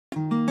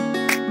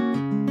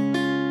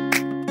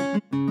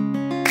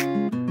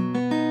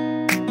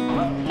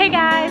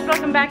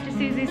welcome back to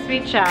Susie's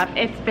Sweet Shop.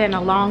 It's been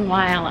a long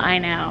while, I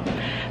know.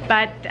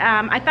 But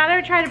I thought I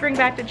would try to bring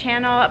back the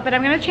channel, but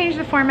I'm gonna change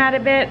the format a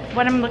bit.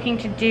 What I'm looking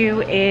to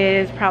do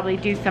is probably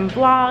do some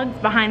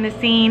vlogs behind the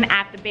scene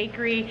at the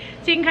bakery,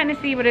 so you can kind of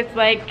see what it's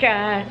like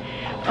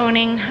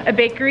owning a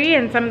bakery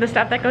and some of the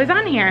stuff that goes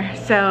on here.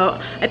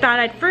 So I thought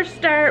I'd first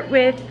start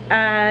with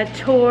a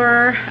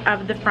tour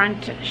of the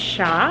front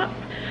shop.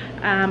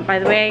 By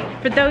the way,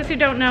 for those who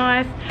don't know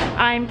us,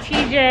 I'm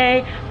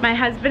TJ, my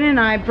husband and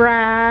I,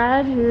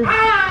 Brad, who's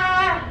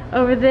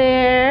over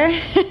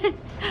there,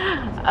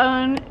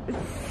 own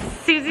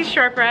Susie's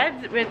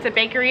Shortbreads. It's a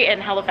bakery in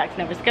Halifax,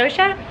 Nova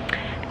Scotia.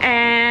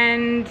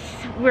 And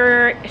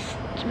we're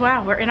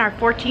in our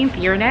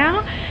 14th year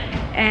now,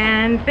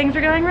 and things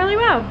are going really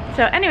well.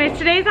 So anyways,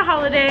 today's a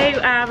holiday.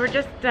 We're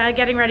just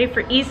getting ready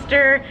for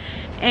Easter,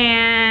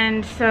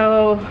 and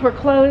so we're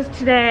closed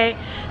today.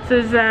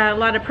 So there's a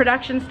lot of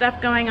production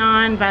stuff going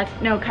on, but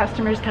no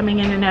customers coming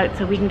in and out,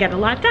 so we can get a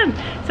lot done.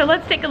 So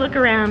let's take a look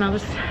around. I'll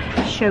just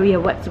show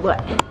you what's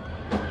what.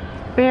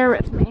 Bear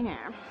with me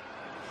here.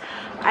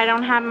 I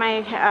don't have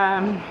my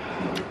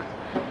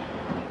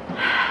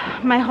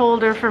my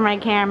holder for my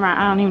camera.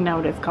 I don't even know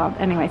what it's called.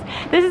 Anyways,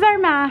 this is our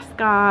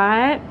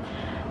mascot.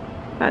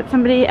 But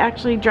somebody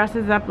actually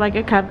dresses up like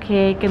a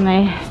cupcake and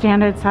they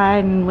stand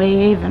outside and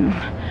wave and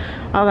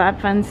all that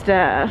fun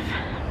stuff.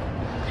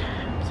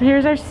 So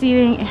here's our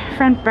seating,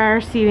 front bar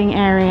seating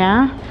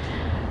area.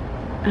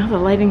 Oh, the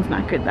lighting's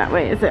not good that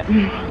way, is it?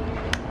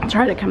 I'll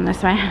try to come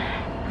this way.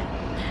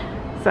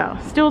 So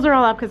stools are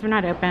all up because we're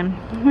not open.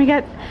 We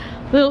got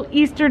a little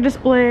Easter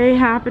display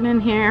happening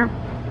here.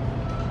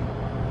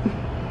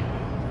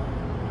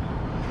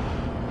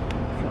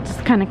 So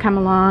just kind of come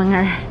along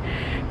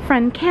our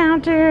front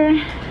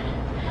counter.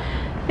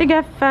 We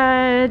got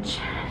fudge,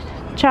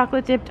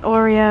 chocolate dipped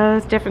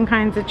Oreos, different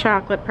kinds of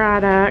chocolate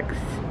products.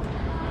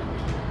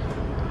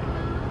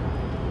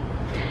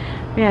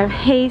 We have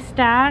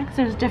haystacks,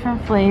 there's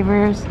different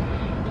flavors,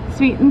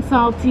 sweet and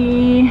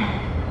salty.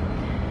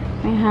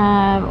 We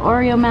have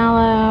Oreo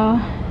Mellow,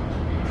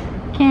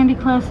 candy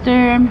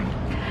cluster,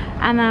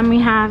 and then we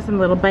have some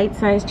little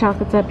bite-sized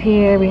chocolates up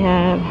here. We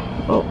have,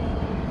 oh,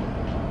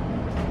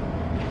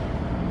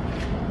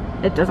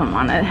 it doesn't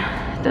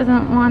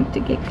want to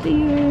get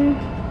clear.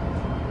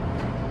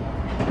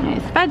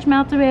 Nice fudge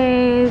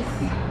meltaways,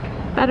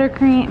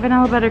 buttercream,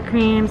 vanilla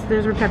buttercreams.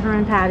 Those were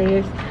peppermint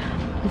patties.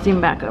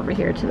 Zoom back over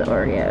here to the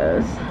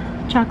Oreos,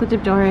 chocolate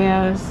dipped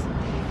Oreos.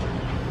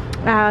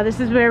 This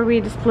is where we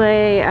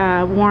display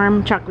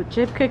warm chocolate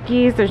chip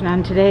cookies. There's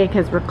none today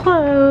because we're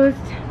closed.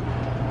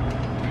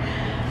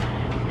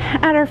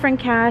 At our front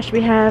cache,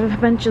 we have a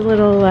bunch of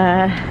little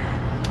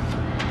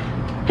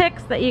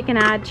picks that you can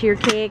add to your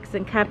cakes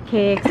and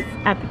cupcakes.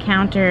 At the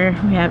counter,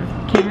 we have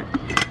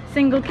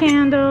single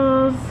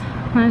candles.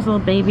 There's little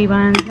baby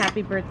ones,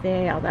 happy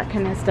birthday, all that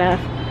kind of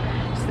stuff.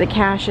 Just the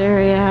cache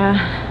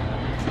area.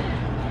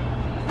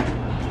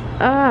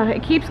 Oh,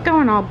 it keeps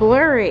going all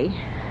blurry.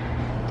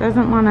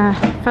 Doesn't want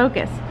to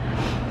focus.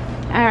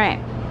 All right,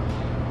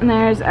 and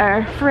there's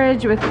our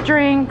fridge with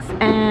drinks,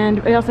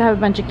 and we also have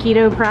a bunch of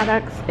keto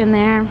products in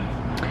there.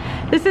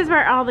 This is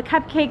where all the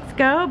cupcakes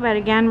go, but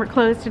again, we're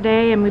closed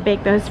today and we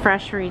bake those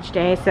fresh for each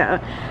day, so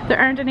there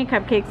aren't any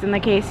cupcakes in the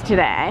case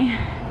today.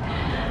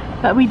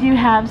 But we do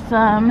have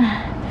some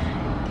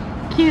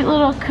cute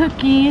little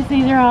cookies.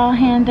 These are all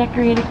hand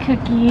decorated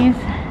cookies.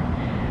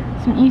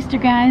 Some Easter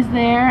guys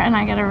there, and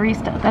I gotta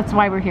restock. That's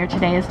why we're here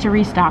today, is to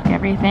restock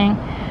everything.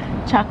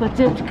 Chocolate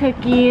dipped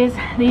cookies.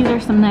 These are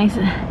some nice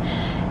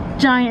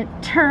giant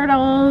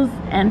turtles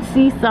and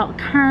sea salt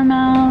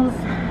caramels.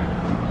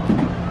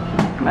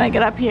 When I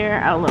get up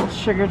here, oh, little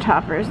sugar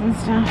toppers and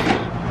stuff.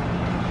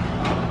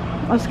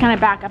 I'll just kind of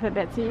back up a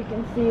bit so you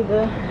can see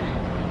the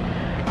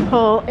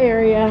whole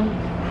area.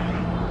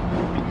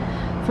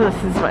 So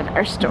this is what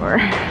our store.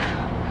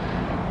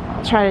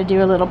 I'll try to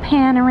do a little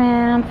pan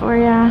around for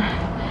you.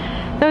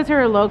 Those who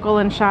are local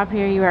and shop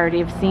here, you already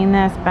have seen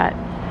this, but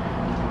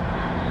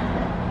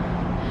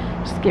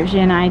just gives you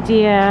an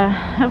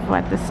idea of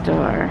what the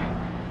store.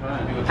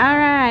 All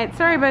right,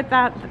 sorry about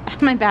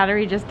that. My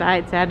battery just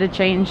died, so I had to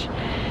change,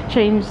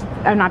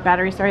 not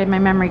battery, sorry, my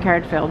memory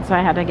card filled, so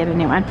I had to get a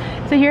new one.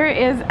 So here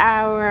is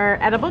our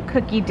edible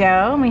cookie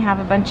dough, and we have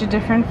a bunch of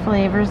different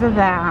flavors of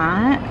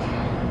that.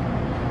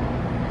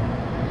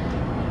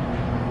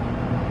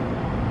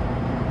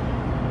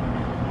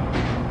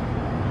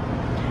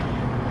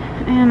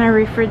 And our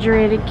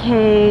refrigerated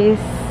case.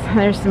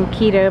 There's some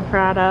keto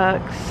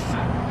products.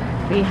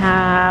 We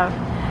have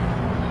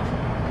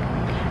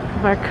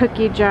our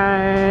cookie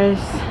jars,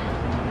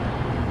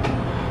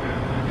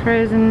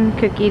 frozen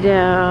cookie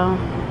dough,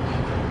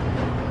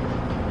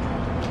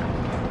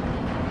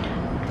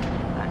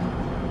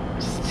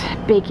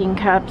 just baking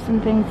cups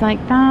and things like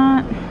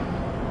that.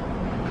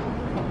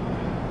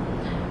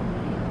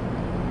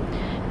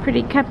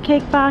 Pretty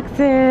cupcake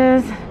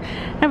boxes.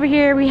 Over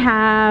here we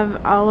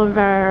have all of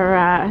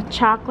our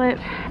chocolate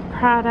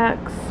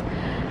products.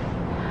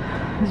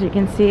 As you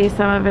can see,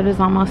 some of it is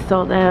almost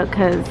sold out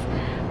because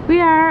We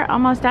are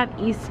almost at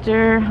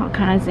Easter. I'll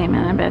kind of zoom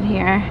in a bit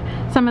here.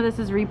 Some of this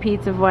is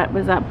repeats of what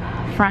was up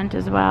front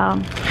as well.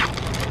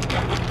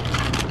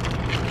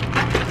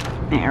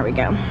 There we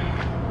go.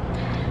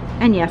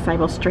 And yes, I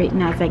will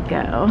straighten as I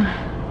go.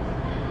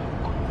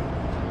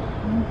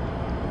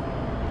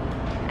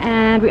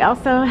 And we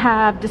also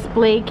have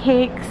display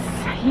cakes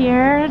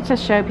here to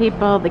show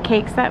people the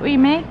cakes that we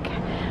make,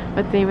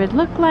 what they would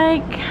look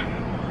like.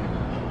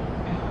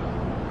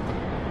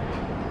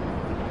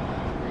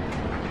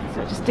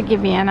 So just to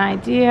give you an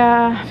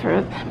idea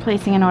for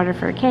placing an order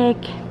for a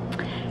cake.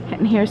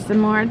 And here's some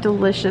more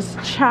delicious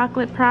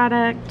chocolate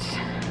product.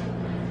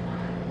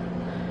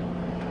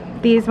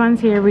 These ones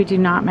here we do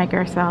not make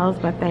ourselves,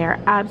 but they are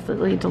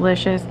absolutely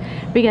delicious.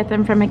 We get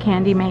them from a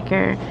candy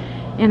maker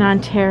in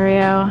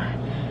Ontario,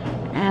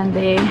 and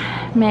they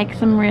make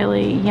some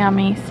really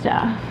yummy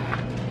stuff.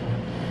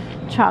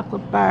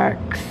 Chocolate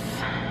barks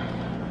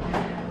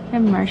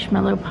and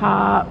marshmallow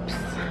pops.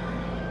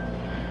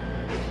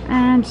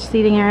 And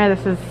seating area,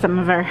 this is some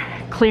of our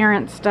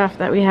clearance stuff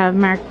that we have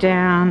marked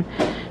down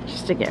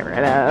just to get rid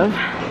of.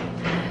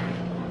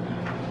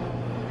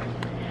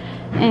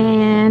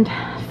 And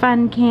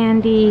fun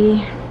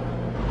candy.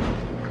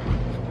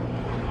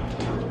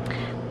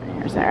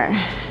 There's our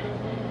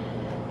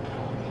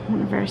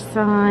one of our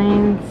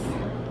signs.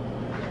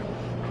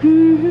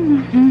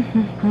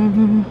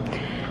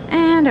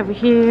 And over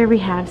here we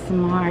have some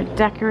more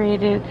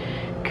decorated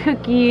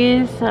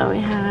cookies. So we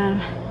have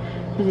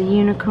the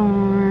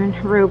unicorn,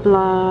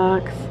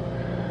 Roblox.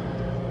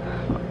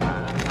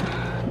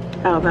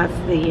 Oh, that's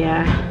the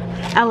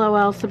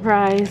LOL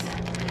surprise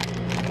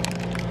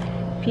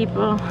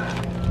people.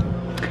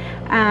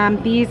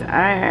 These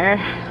are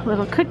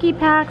little cookie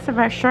packs of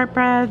our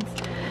shortbreads.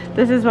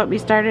 This is what we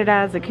started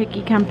as a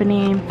cookie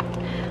company.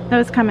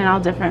 Those come in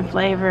all different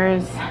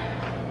flavors.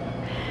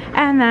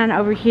 And then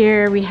over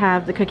here we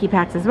have the cookie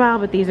packs as well,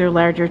 but these are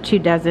larger 2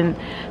 dozen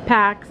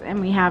packs, and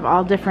we have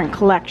all different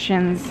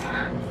collections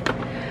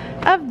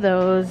of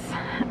those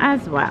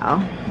as well.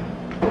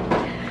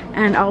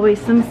 And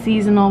always some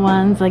seasonal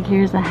ones, like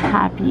here's a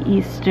Happy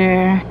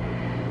Easter,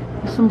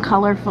 some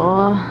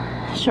colorful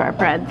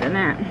shortbreads in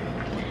it.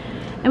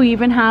 And we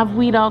even have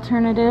wheat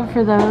alternative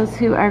for those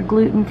who are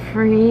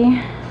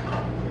gluten-free.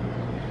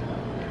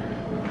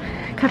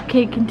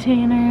 Cupcake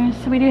containers.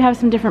 So we do have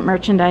some different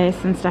merchandise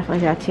and stuff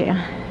like that too.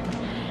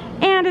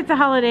 And it's a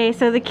holiday,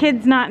 so the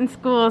kid's not in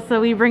school, so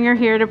we bring her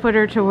here to put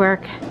her to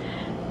work.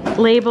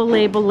 Label,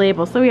 label,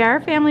 label. So we are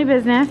a family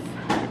business,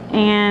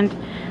 and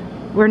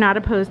we're not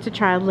opposed to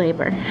child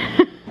labor.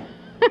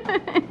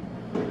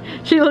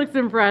 She looks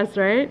impressed,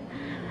 right?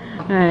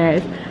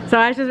 Alright, so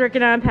I was just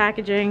working on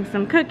packaging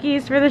some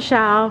cookies for the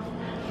shelf.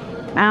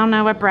 I don't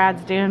know what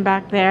Brad's doing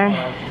back there.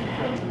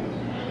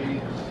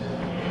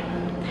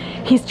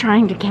 He's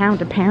trying to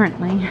count,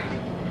 apparently.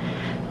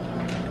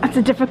 That's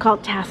a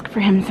difficult task for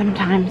him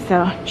sometimes,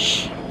 so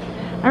shh.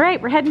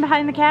 Alright, we're heading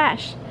behind the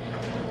cash.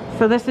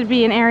 So this would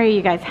be an area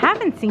you guys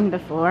haven't seen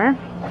before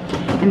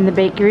in the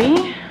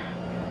bakery.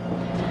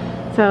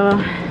 So,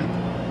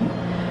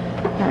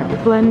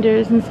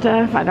 blenders and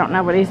stuff. I don't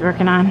know what he's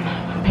working on.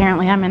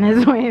 Apparently I'm in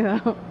his way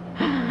though.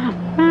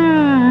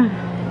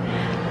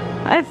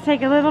 Let's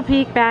take a little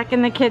peek back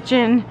in the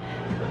kitchen,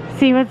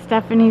 see what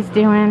Stephanie's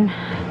doing.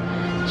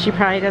 She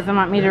probably doesn't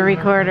want me to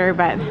record her,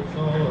 but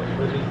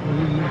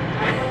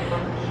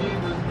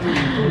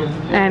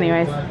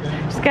anyways,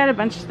 just got a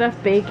bunch of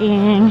stuff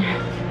baking,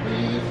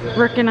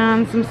 working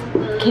on some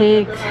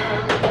cakes,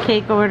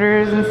 cake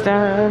orders and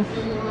stuff,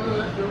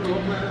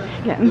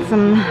 getting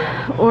some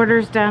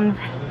orders done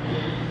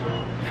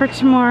for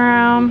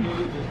tomorrow.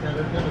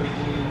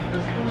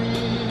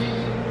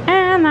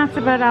 And that's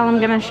about all I'm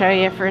gonna show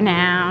you for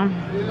now.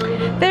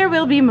 There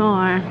will be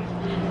more.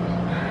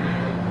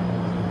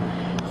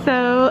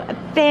 So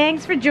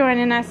thanks for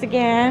joining us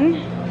again.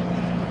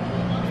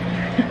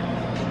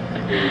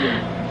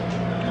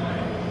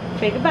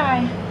 Say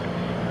goodbye.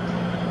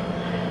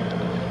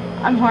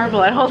 I'm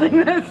horrible at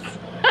holding this.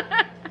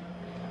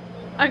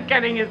 I'm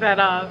cutting his head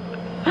off.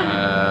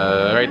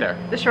 Right there.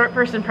 The short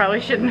person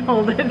probably shouldn't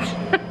hold it.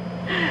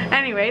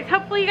 Anyways,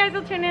 hopefully you guys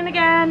will tune in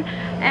again,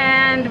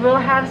 and we'll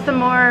have some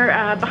more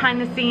behind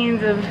the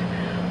scenes of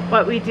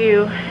what we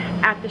do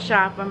at the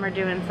shop when we're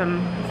doing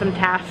some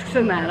tasks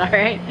and that. All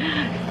right,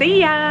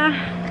 see ya.